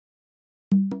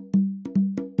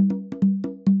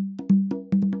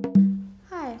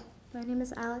name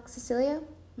is Cecilio.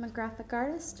 I'm a graphic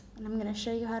artist, and I'm going to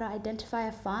show you how to identify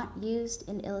a font used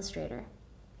in Illustrator.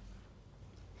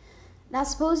 Now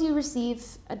suppose you receive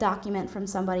a document from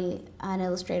somebody, an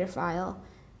Illustrator file,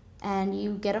 and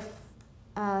you get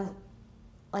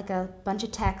like a bunch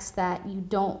of text that you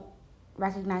don't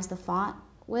recognize the font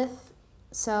with.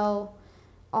 So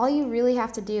all you really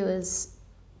have to do is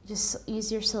just use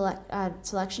your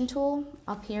selection tool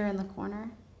up here in the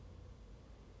corner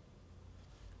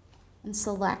and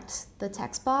select the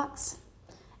text box.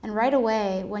 And right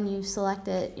away, when you select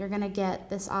it, you're going to get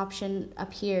this option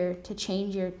up here to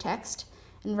change your text.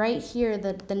 And right here,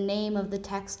 the name of the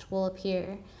text will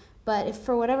appear. But if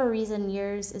for whatever reason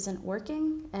yours isn't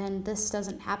working and this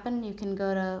doesn't happen, you can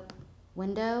go to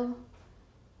Window,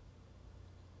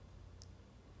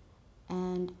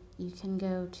 and you can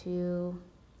go to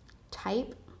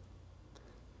Type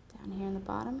down here in the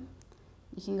bottom.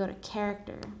 You can go to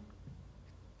Character,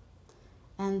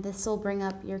 and this will bring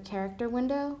up your character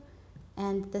window,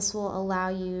 and this will allow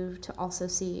you to also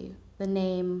see the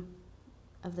name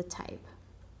of the type.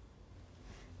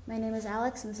 My name is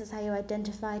Alex, and this is how you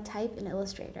identify type in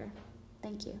Illustrator.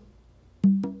 Thank you.